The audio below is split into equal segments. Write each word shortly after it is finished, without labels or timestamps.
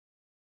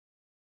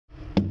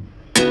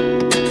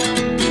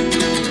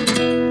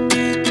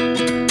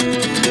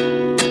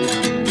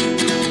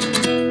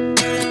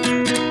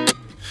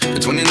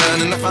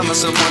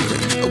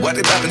What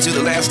did happen to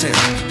the last 10?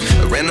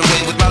 I ran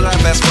away with my life,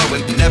 fast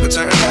forward, never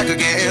turn back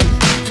again.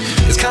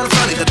 It's kind of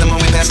funny that the more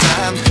we pass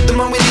time, the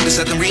more we need to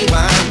set the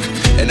rewind.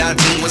 And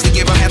 19 was the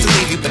year I had to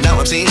leave you, but now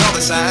I'm seeing all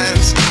the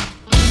signs.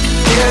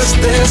 Is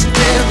this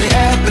really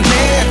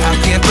happening? I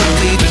can't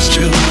believe it's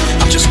true.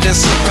 I'm just as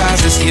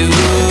surprised as you.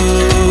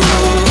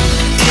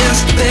 Is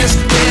this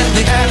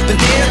really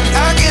happening?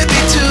 I can't be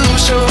too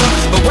sure,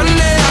 but one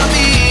day I'll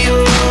be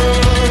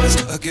yours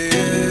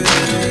again.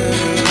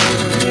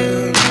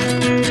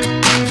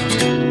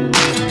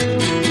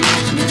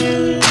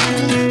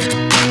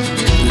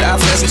 Life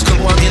lessons come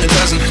one in a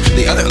dozen.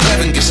 The other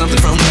 11 get something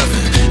from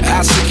nothing.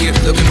 I sit here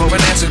looking for an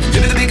answer.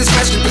 Maybe the biggest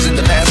question was in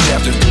the last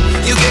chapter.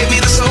 You gave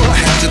me the soul I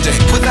have today.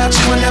 Without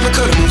you I never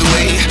could have moved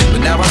away.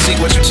 But now I see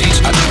what you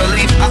teach. I do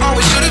believe I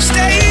always should have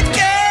stayed.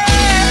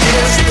 Yeah.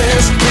 Is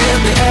this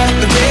really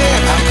happening?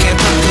 I can't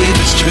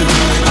believe it's true.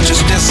 I'm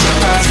just as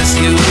surprised as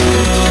you.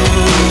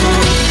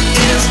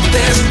 Is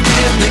this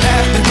really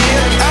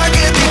happening? I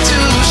can't be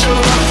too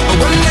sure,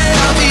 but one day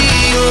I'll be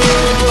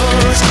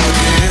yours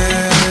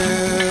again.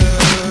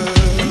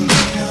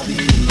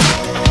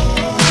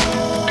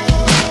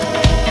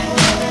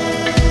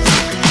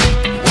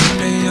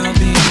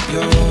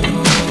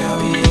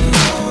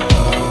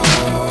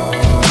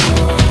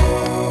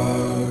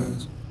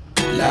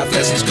 Life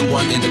lessons come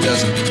one in a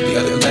dozen. The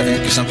other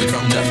 11 get something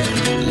from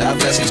nothing.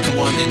 Life lessons come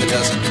one in a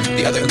dozen.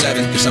 The other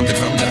 11 get something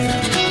from nothing.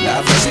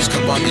 Life lessons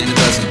come one in a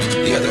dozen.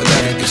 The other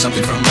 11 get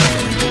something from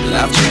nothing.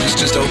 Life changes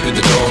just open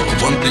the door.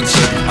 One thing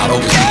certain, I'll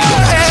always be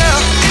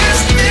yours.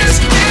 Is this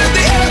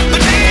really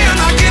happening?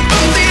 I can't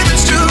believe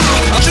it's true.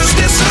 I'm just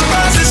as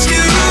surprised as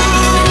you.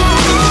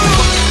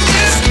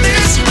 Is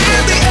this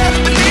really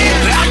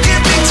happening? I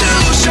can't be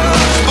too sure,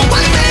 but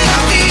one day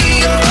I'll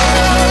be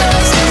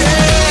yours.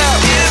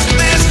 Is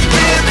this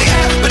really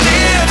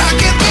happening? I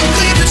can't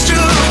believe it's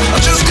true.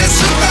 I'm just as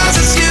surprised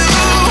as you.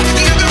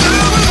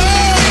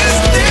 Is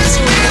this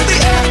really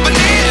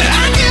happening? I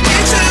can't be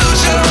too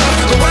sure,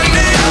 but one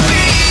day I'll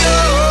be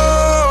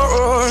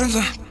yours.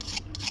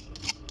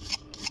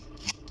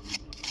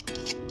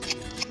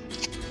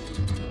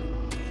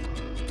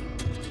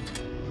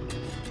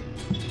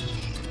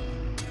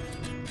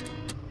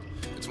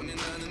 At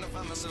 29 and I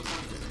find myself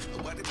wondering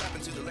what did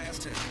happen to the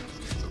last 10. I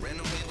ran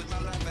away with my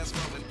life, fast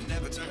forward,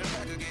 never turn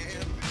back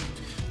again.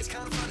 It's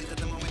kind of funny that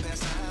the more we pass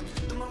time,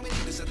 the more we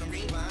need to set the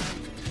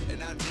rewind. And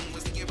 19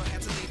 was the year I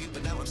had to leave you,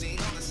 but now I'm seeing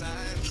all the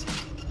signs.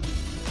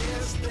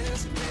 Is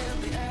this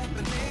really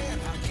happening?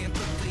 I can't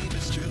believe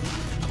it's true.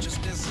 I'm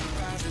just as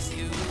surprised as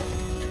you.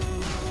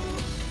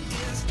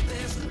 Is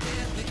this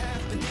really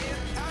happening?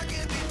 I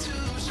can't be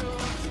too sure,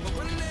 but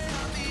one day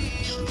I'll be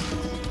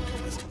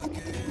yours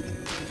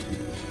again.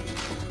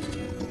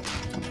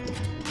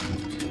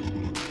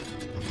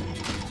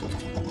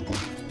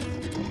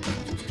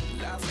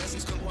 Life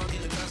lessons come one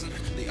in a dozen.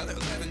 The other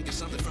 11 get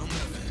something from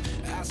nothing.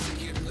 I sit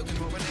here looking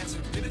for an answer.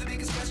 Maybe the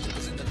biggest question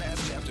was in the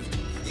last chapter.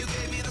 You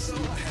gave me the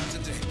soul I have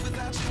today.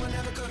 Without you I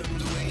never could have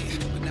moved away.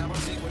 But now I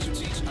see what you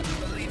teach. I do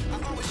believe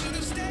I always should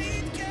have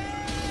stayed.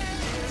 Yeah.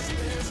 Is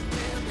this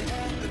really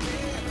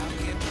happening? I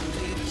can't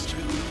believe it's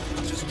true.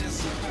 I'm just as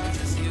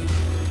surprised as you.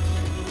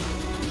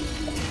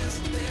 Is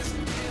this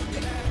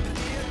really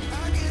happening? I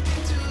can't be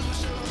too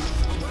sure,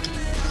 but one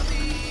day I'll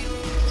be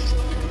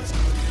yours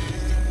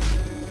again.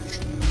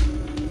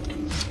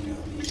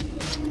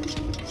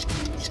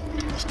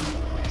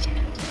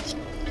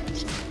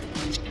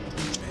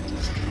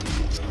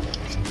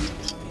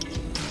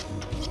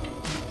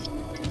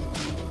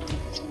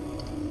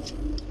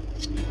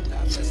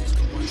 Life lessons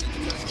come one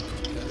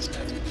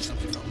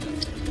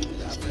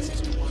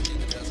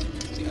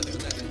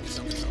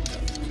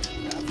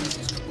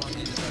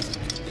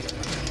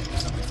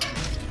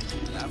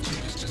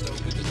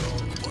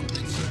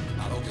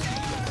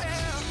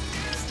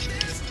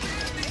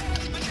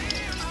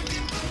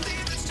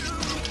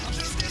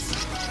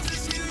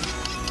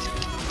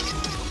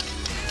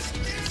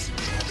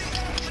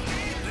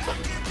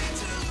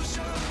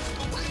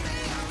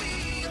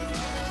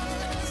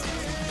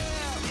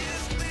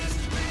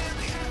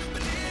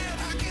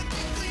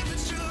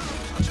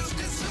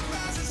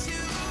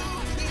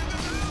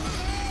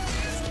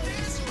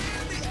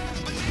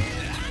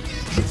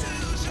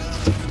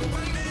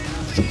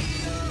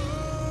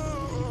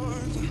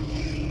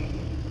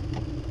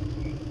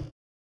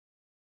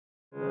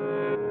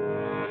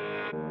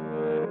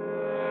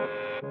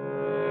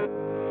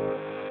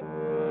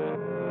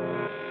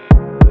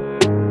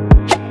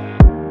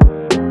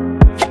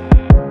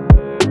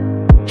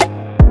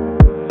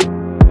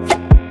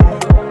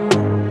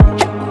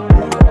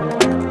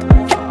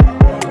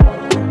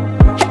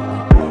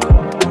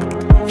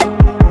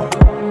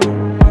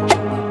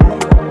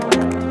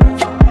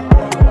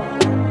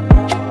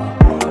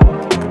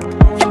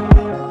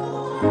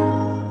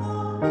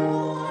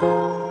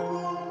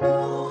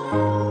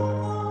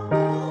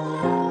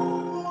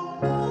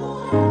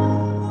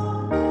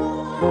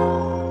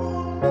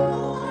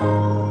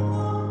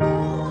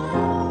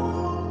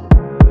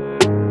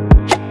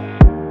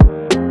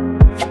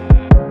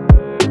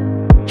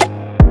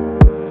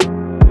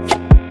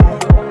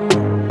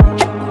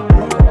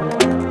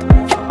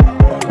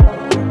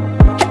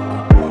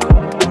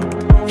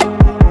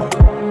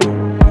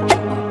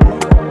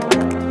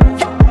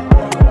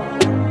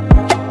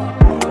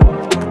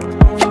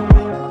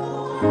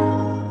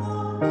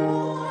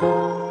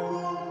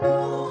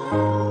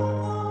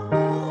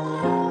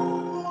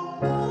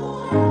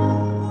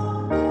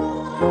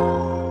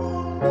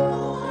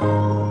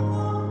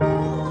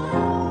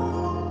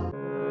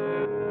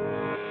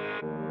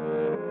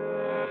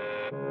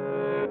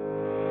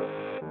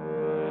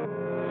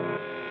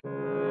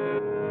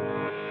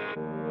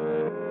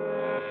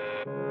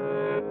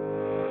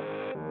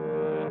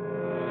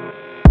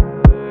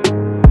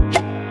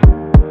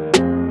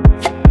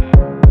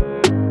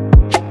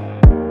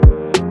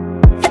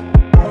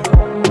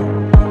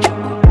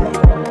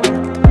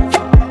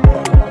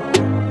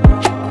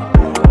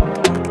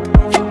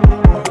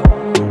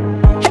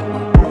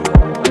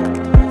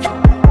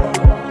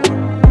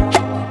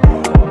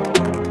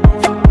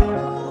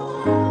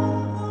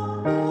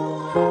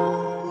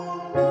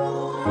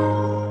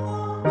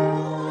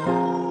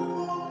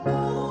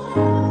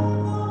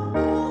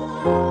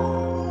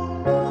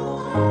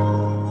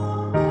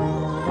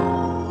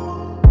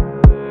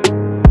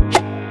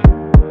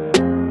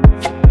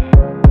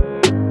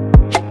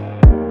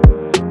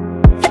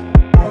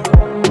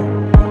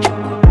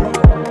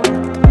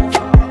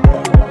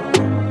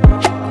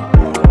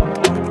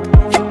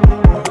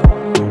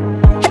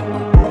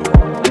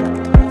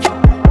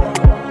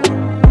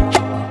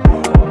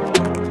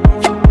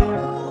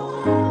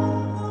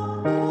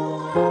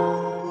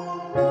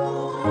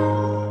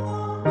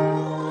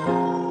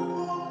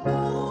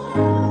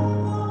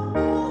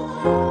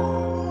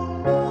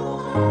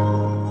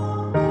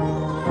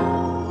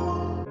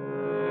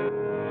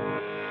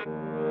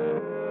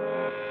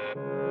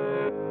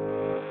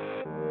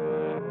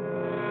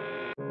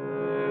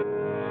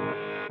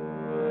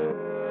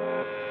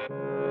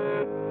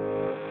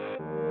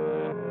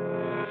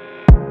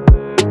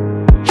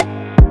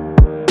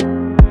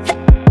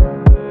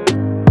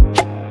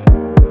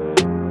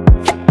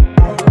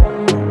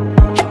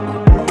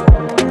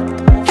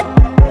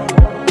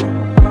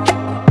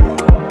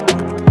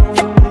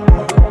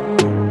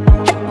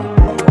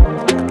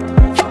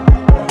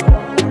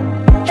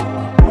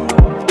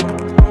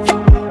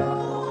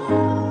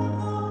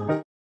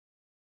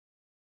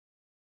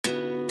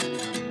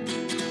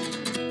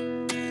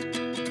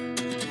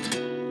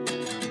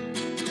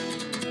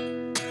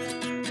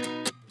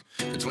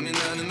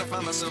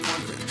find myself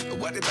wondering,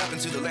 what did happen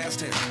to the last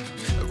 10?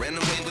 I ran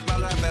away with my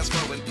life, fast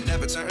forward,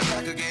 never turn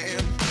back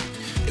again.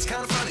 It's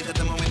kind of funny that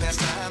the more we pass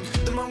time,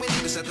 the more we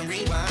need to set them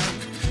rewind.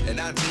 And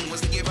 19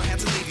 was the year I had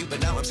to leave you,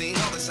 but now I'm seeing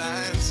all the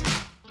signs.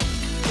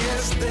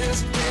 Is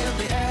this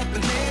really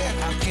happening?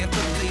 I can't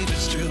believe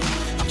it's true.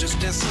 I'm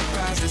just as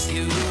surprised as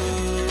you.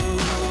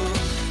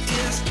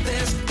 Is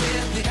this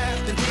really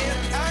happening?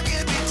 I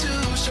can't be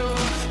too sure,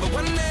 but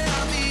one day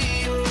I'll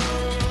be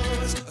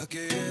yours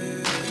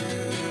again.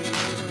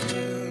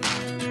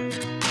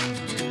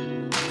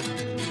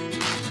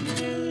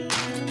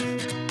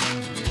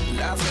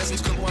 Life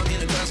lessons come one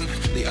in a dozen.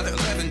 The other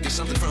 11 get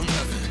something from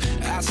nothing.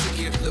 I sit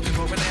here looking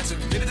for an answer.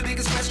 Maybe the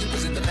biggest question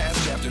was in the last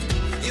chapter.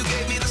 You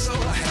gave me the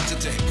soul I have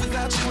today.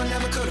 Without you I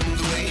never could have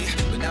moved away.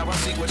 But now I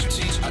see what you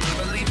teach. I do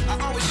believe I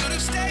always should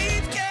have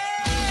stayed. Yeah.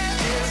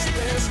 Is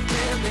this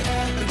really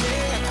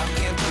happening? I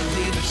can't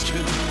believe it's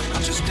true.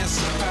 I'm just as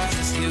surprised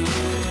as you.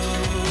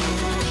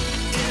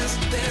 Is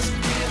this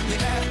really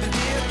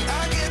happening?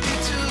 I can't be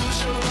too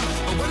sure,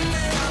 but one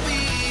day I'll be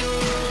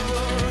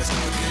yours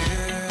again.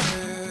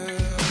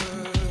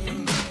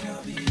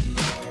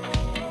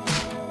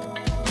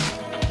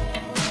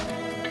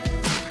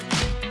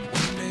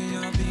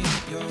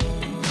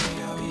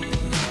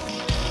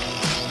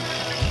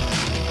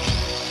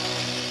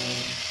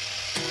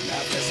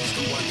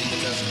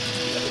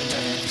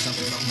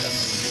 Something from heaven.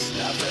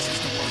 Life lessons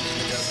come one in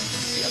a dozen.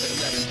 The other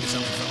 11 get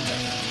something from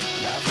heaven.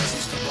 Life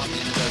lessons come one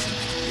in a dozen.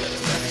 The other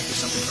 11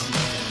 get something from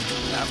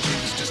heaven. Life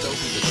changes, just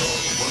open the door.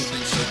 One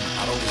thing certain,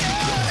 I'll always be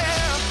yours.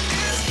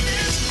 Is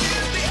this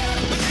really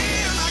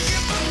happening? I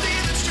can't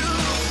believe it's true.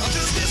 I'm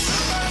just as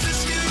surprised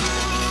as you.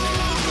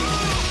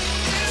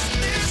 Is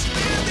this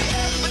really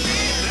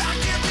happening? I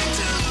can't be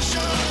too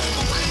sure,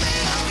 but one day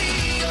I'll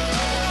be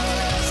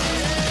yours.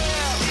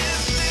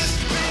 Is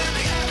this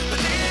really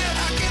happening?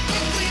 I can't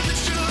believe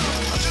it's true.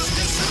 I'm just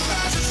as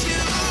surprised as you.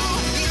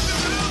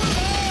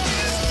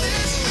 Is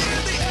this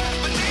really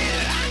happening?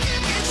 I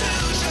can't be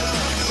too sure,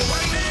 but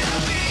one day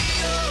I'll be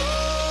yours.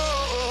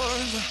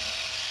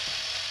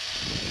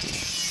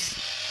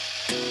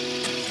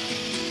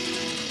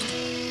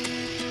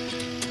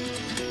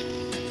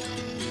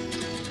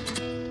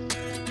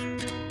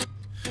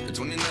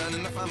 29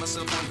 and I find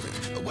myself wondering,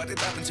 what did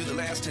happen to the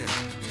last 10?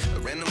 I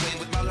ran away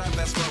with my life,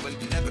 fast forward,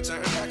 never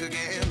turn back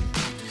again.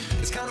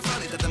 It's kind of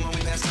funny that the more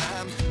we pass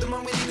time, the more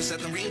we need to set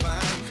them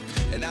rewind.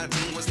 And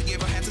 19 was the year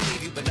I had to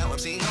leave you, but now I'm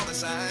seeing all the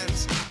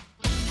signs.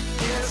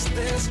 Is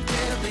this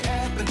really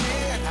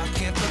happening? I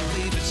can't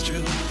believe it's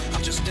true.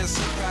 I'm just as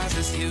surprised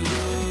as you.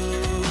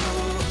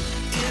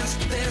 Is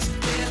this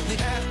really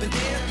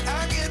happening?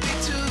 I can't be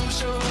too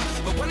sure,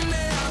 but one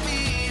day I'll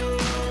be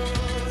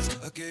yours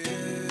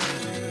again.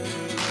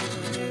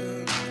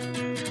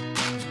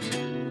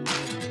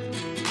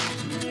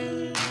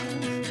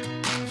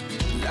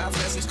 Life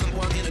lessons come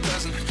one in a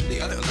dozen. The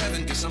other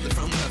 11 get something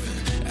from nothing.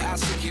 I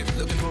sit here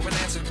looking for an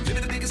answer. Maybe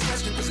the biggest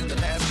question was in the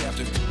last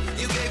chapter.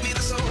 You gave me the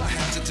soul I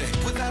have today.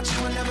 Without you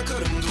I never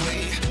could have moved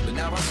away. But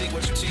now I see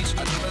what you teach.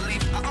 I do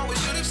believe I always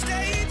should have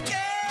stayed. Yeah.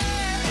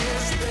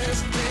 Is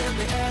this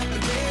really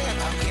happening?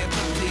 I can't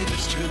believe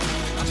it's true.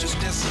 I'm just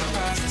as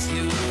surprised as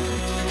you.